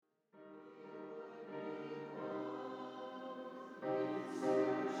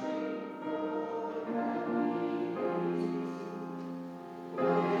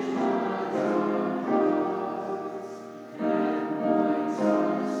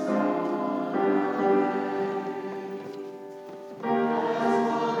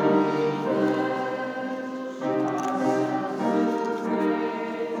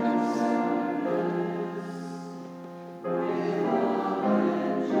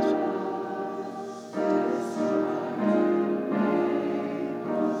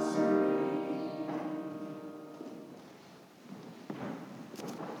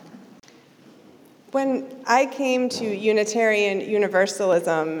When I came to Unitarian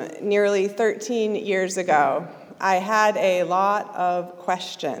Universalism nearly 13 years ago, I had a lot of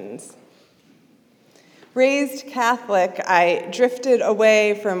questions. Raised Catholic, I drifted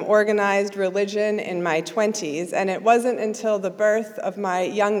away from organized religion in my 20s, and it wasn't until the birth of my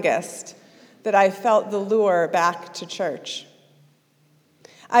youngest that I felt the lure back to church.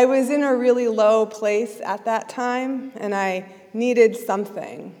 I was in a really low place at that time, and I needed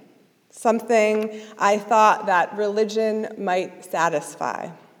something I thought that religion might satisfy.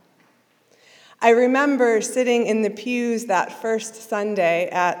 I remember sitting in the pews that first Sunday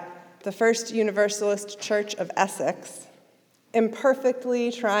at the First Universalist Church of Essex,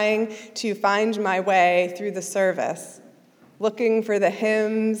 imperfectly trying to find my way through the service, looking for the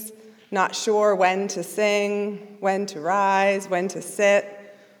hymns, not sure when to sing, when to rise, when to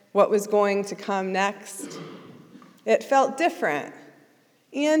sit, what was going to come next. It felt different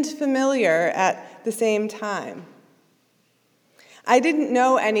and familiar at the same time. I didn't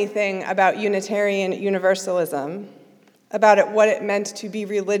know anything about Unitarian Universalism, about what it meant to be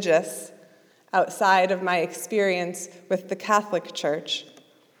religious outside of my experience with the Catholic Church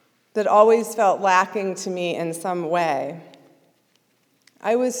that always felt lacking to me in some way.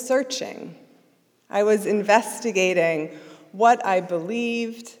 I was searching. I was investigating what I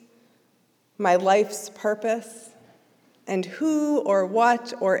believed, my life's purpose, and who or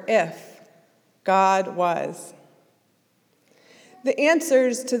what or if God was. The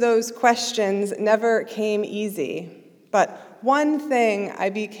answers to those questions never came easy, but one thing I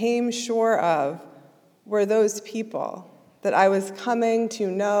became sure of were those people that I was coming to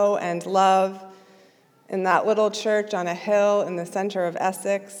know and love in that little church on a hill in the center of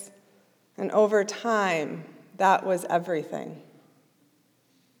Essex, and over time, that was everything.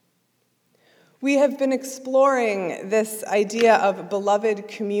 We have been exploring this idea of beloved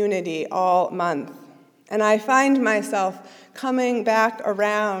community all month, and I find myself coming back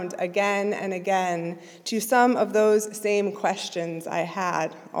around again and again to some of those same questions I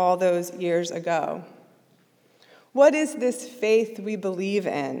had all those years ago. What is this faith we believe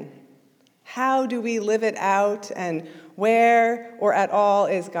in? How do we live it out, and where or at all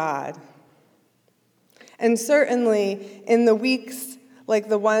is God? And certainly in the weeks like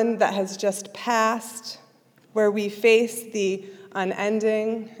the one that has just passed, where we face the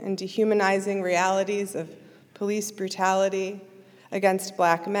unending and dehumanizing realities of police brutality against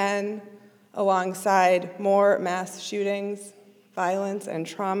Black men, alongside more mass shootings, violence, and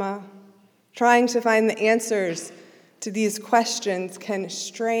trauma, trying to find the answers to these questions can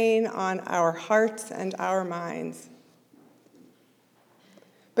strain on our hearts and our minds.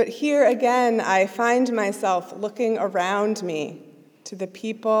 But here again, I find myself looking around me to the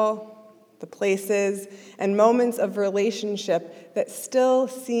people, the places, and moments of relationship that still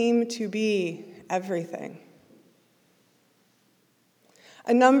seem to be everything.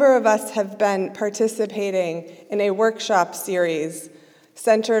 A number of us have been participating in a workshop series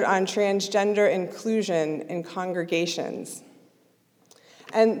centered on transgender inclusion in congregations.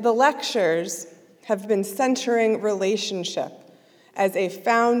 And the lectures have been centering relationship as a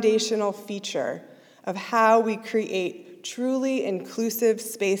foundational feature of how we create truly inclusive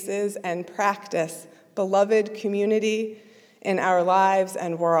spaces and practice beloved community in our lives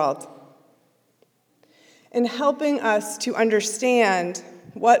and world. In helping us to understand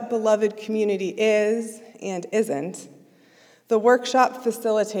what beloved community is and isn't, the workshop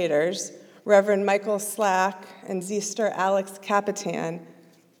facilitators, Reverend Michael Slack and Sister Alex Capitan,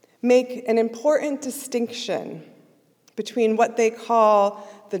 make an important distinction between what they call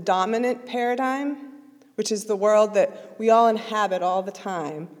the dominant paradigm, which is the world that we all inhabit all the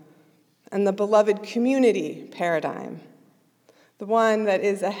time, and the beloved community paradigm, the one that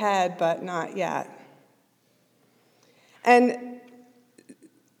is ahead but not yet. And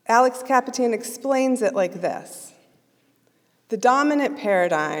Alex Capitan explains it like this: the dominant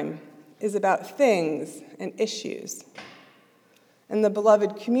paradigm is about things and issues, and the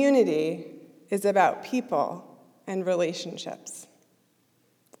beloved community is about people and relationships.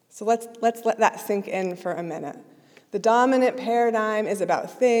 So let's let that sink in for a minute. The dominant paradigm is about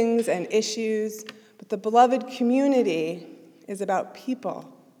things and issues, but the beloved community is about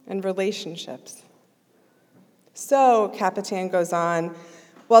people and relationships. So, Capitan goes on,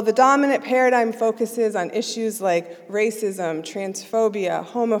 while the dominant paradigm focuses on issues like racism, transphobia,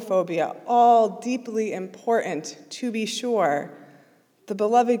 homophobia, all deeply important to be sure, the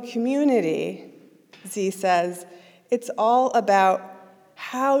beloved community, Z says, it's all about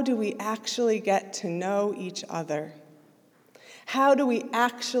how do we actually get to know each other? How do we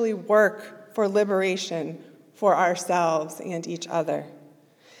actually work for liberation for ourselves and each other?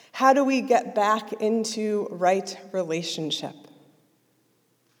 How do we get back into right relationship?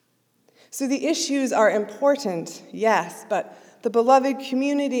 So the issues are important, yes, but the beloved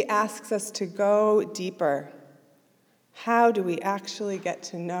community asks us to go deeper. How do we actually get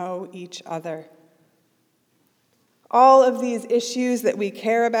to know each other? All of these issues that we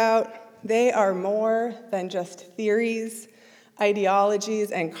care about, they are more than just theories,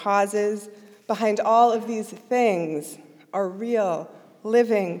 ideologies, and causes. Behind all of these things are real,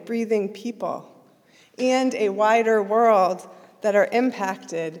 living, breathing people and a wider world that are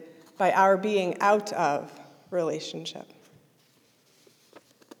impacted by our being out of relationship.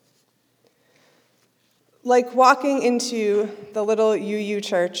 Like walking into the little UU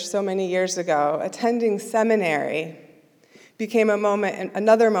church so many years ago, attending seminary became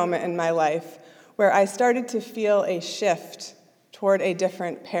another moment in my life where I started to feel a shift toward a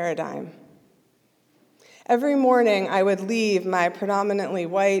different paradigm. Every morning I would leave my predominantly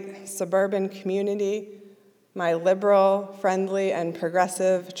white suburban community, my liberal, friendly, and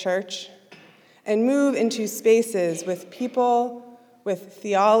progressive church, and move into spaces with people, with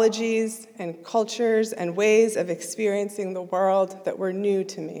theologies and cultures and ways of experiencing the world that were new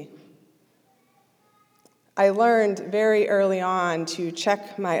to me. I learned very early on to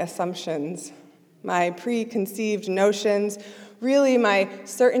check my assumptions, my preconceived notions, really my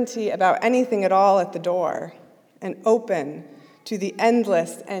certainty about anything at all at the door, and open to the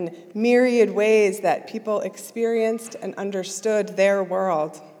endless and myriad ways that people experienced and understood their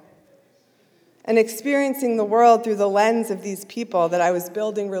world. And experiencing the world through the lens of these people that I was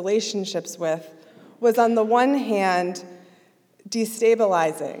building relationships with was, on the one hand,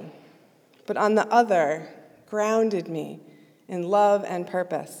 destabilizing, but on the other, grounded me in love and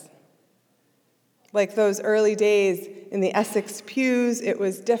purpose. Like those early days in the Essex pews, it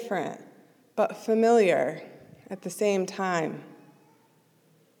was different, but familiar at the same time.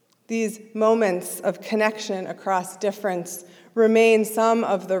 These moments of connection across difference remain some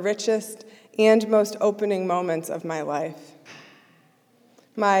of the richest and most opening moments of my life.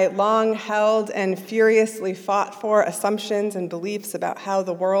 My long-held and furiously fought-for assumptions and beliefs about how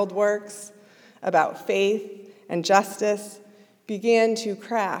the world works, about faith and justice, began to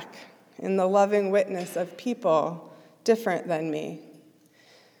crack in the loving witness of people different than me.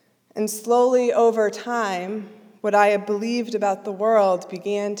 And slowly over time, what I had believed about the world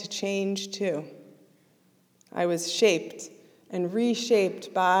began to change too. I was shaped and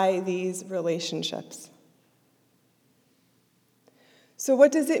reshaped by these relationships. So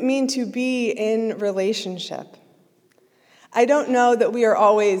what does it mean to be in relationship? I don't know that we are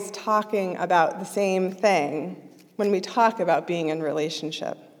always talking about the same thing when we talk about being in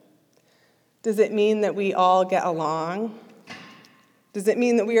relationship. Does it mean that we all get along? Does it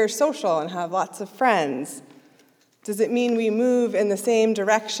mean that we are social and have lots of friends? Does it mean we move in the same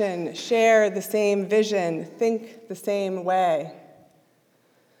direction, share the same vision, think the same way?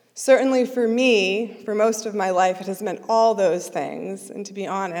 Certainly for me, for most of my life, it has meant all those things, and to be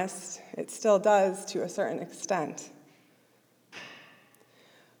honest, it still does to a certain extent.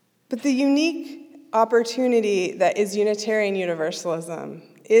 But the unique opportunity that is Unitarian Universalism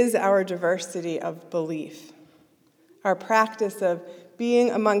is our diversity of belief, our practice of being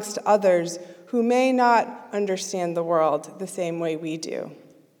amongst others who may not understand the world the same way we do.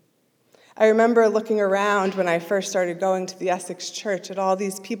 I remember looking around when I first started going to the Essex Church at all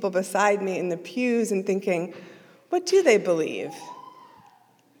these people beside me in the pews and thinking, what do they believe?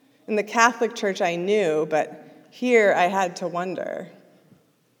 In the Catholic Church I knew, but here I had to wonder.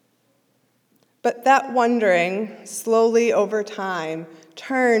 But that wondering, slowly over time,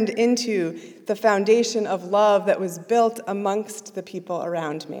 turned into the foundation of love that was built amongst the people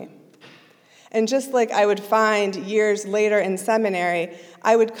around me. And just like I would find years later in seminary,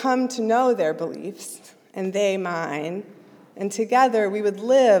 I would come to know their beliefs, and they mine, and together we would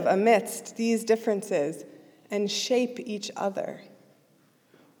live amidst these differences and shape each other.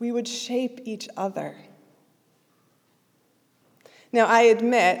 We would shape each other. Now, I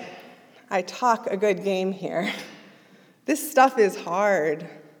admit, I talk a good game here. This stuff is hard,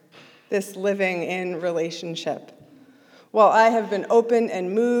 this living in relationship. While I have been open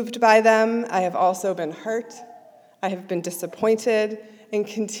and moved by them, I have also been hurt, I have been disappointed, and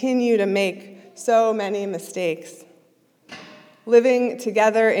continue to make so many mistakes. Living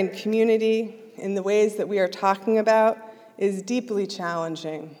together in community in the ways that we are talking about is deeply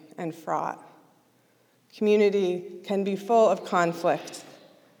challenging and fraught. Community can be full of conflict.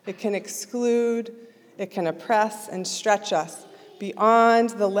 It can exclude, it can oppress and stretch us beyond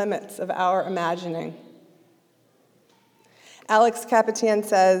the limits of our imagining. Alex Capitan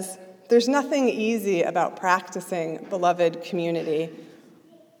says, "There's nothing easy about practicing beloved community.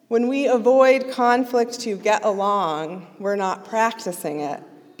 When we avoid conflict to get along, we're not practicing it,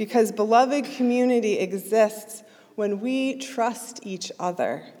 because beloved community exists when we trust each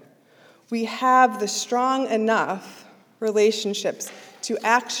other. We have the strong enough relationships to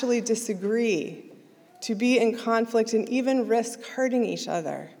actually disagree, to be in conflict and even risk hurting each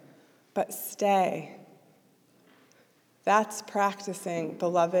other, but stay. That's practicing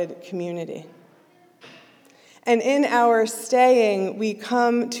beloved community. And in our staying, we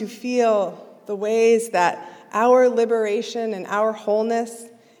come to feel the ways that our liberation and our wholeness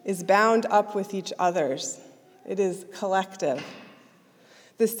is bound up with each other's. It is collective.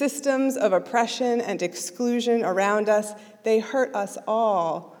 The systems of oppression and exclusion around us, they hurt us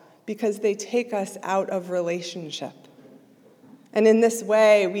all because they take us out of relationship. And in this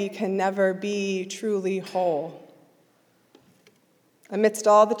way, we can never be truly whole. Amidst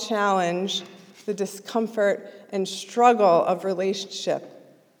all the challenge, the discomfort and struggle of relationship,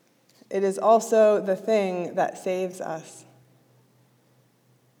 it is also the thing that saves us.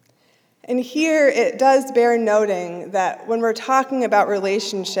 And here it does bear noting that when we're talking about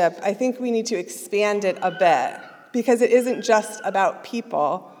relationship, I think we need to expand it a bit, because it isn't just about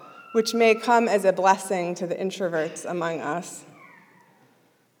people, which may come as a blessing to the introverts among us.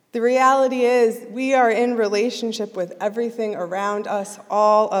 The reality is we are in relationship with everything around us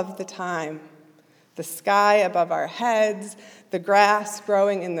all of the time. The sky above our heads, the grass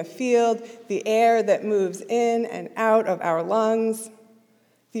growing in the field, the air that moves in and out of our lungs.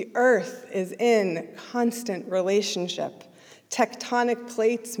 The earth is in constant relationship. Tectonic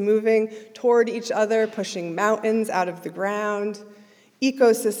plates moving toward each other, pushing mountains out of the ground.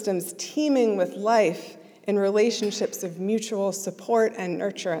 Ecosystems teeming with life in relationships of mutual support and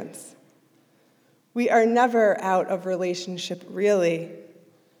nurturance. We are never out of relationship, really.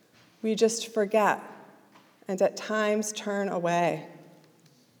 We just forget, and at times turn away.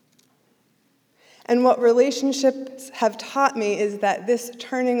 And what relationships have taught me is that this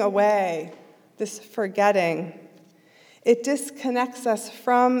turning away, this forgetting, it disconnects us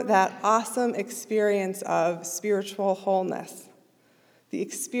from that awesome experience of spiritual wholeness, the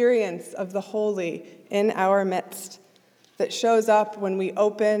experience of the holy in our midst that shows up when we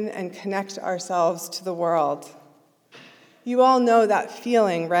open and connect ourselves to the world. You all know that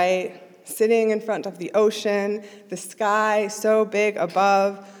feeling, right? Sitting in front of the ocean, the sky so big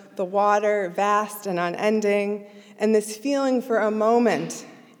above, the water vast and unending, and this feeling for a moment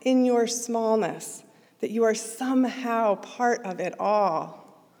in your smallness that you are somehow part of it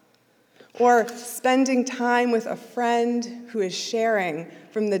all. Or spending time with a friend who is sharing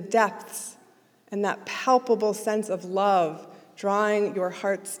from the depths and that palpable sense of love drawing your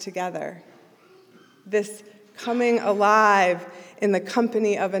hearts together. This coming alive in the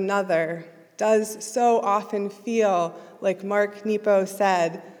company of another does so often feel, like Mark Nepo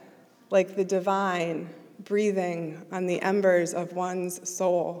said, like the divine breathing on the embers of one's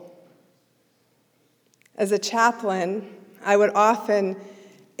soul. As a chaplain, I would often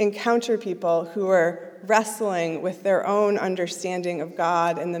encounter people who were wrestling with their own understanding of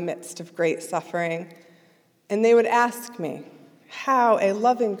God in the midst of great suffering, and they would ask me how a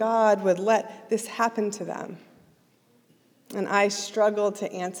loving God would let this happen to them. And I struggled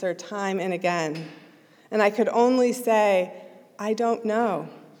to answer time and again, and I could only say, I don't know.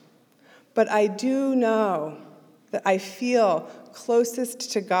 But I do know that I feel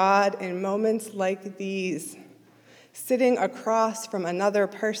closest to God in moments like these, sitting across from another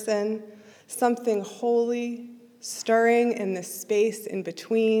person, something holy stirring in the space in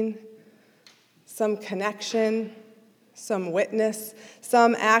between, some connection, some witness,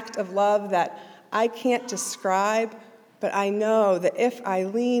 some act of love that I can't describe, but I know that if I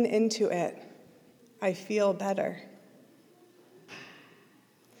lean into it, I feel better.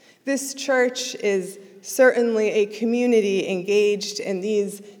 This church is certainly a community engaged in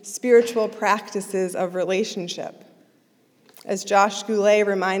these spiritual practices of relationship. As Josh Goulet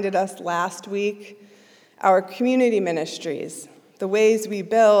reminded us last week, our community ministries, the ways we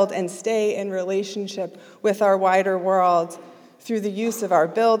build and stay in relationship with our wider world through the use of our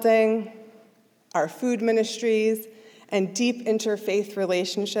building, our food ministries, and deep interfaith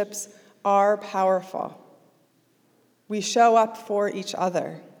relationships are powerful. We show up for each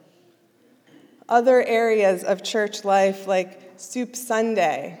other. Other areas of church life like Soup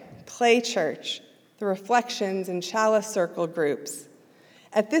Sunday, Play Church, the Reflections and Chalice Circle groups.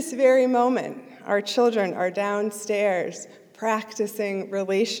 At this very moment, our children are downstairs practicing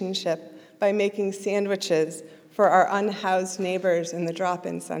relationship by making sandwiches for our unhoused neighbors in the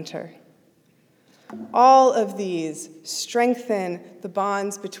drop-in center. All of these strengthen the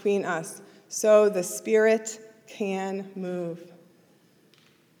bonds between us so the Spirit can move.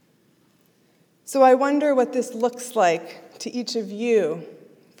 So I wonder what this looks like to each of you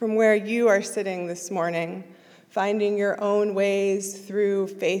from where you are sitting this morning, finding your own ways through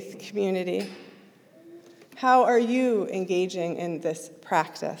faith community. How are you engaging in this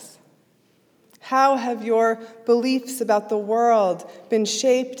practice? How have your beliefs about the world been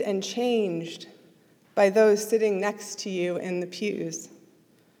shaped and changed by those sitting next to you in the pews?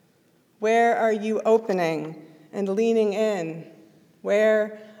 Where are you opening and leaning in?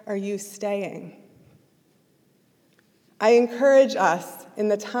 Where are you staying? I encourage us in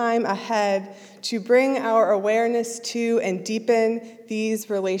the time ahead to bring our awareness to and deepen these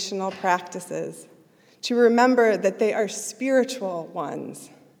relational practices, to remember that they are spiritual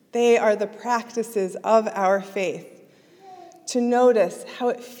ones. They are the practices of our faith. To notice how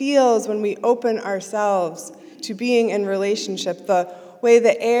it feels when we open ourselves to being in relationship, the way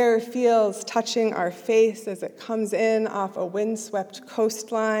the air feels touching our face as it comes in off a windswept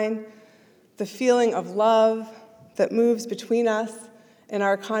coastline, the feeling of love that moves between us in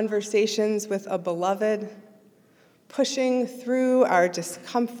our conversations with a beloved, pushing through our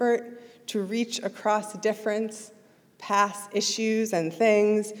discomfort to reach across difference, past issues and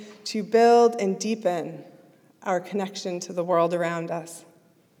things, to build and deepen our connection to the world around us.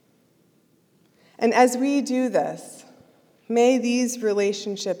 And as we do this, may these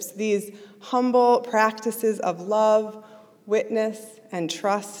relationships, these humble practices of love, witness, and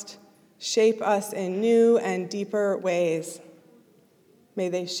trust shape us in new and deeper ways. May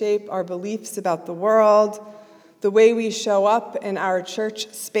they shape our beliefs about the world, the way we show up in our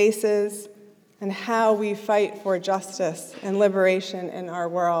church spaces, and how we fight for justice and liberation in our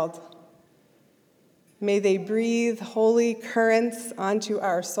world. May they breathe holy currents onto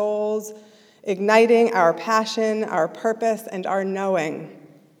our souls, igniting our passion, our purpose, and our knowing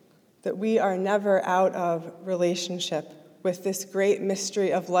that we are never out of relationship with this great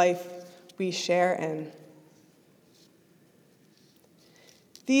mystery of life we share in.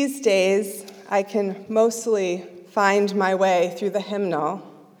 These days, I can mostly find my way through the hymnal.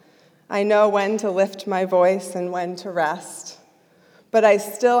 I know when to lift my voice and when to rest, but I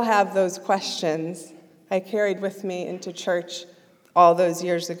still have those questions I carried with me into church all those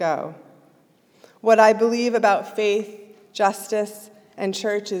years ago. What I believe about faith, justice, and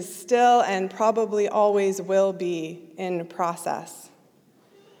church is still and probably always will be in process.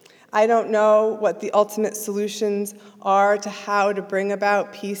 I don't know what the ultimate solutions are to how to bring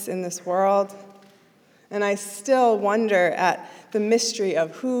about peace in this world, and I still wonder at the mystery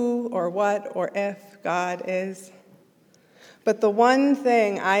of who or what or if God is. But the one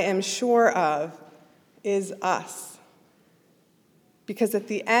thing I am sure of is us. Because at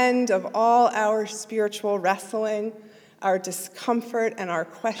the end of all our spiritual wrestling, our discomfort, and our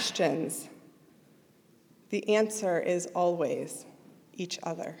questions, the answer is always each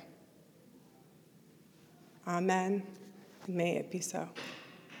other. Amen, and may it be so.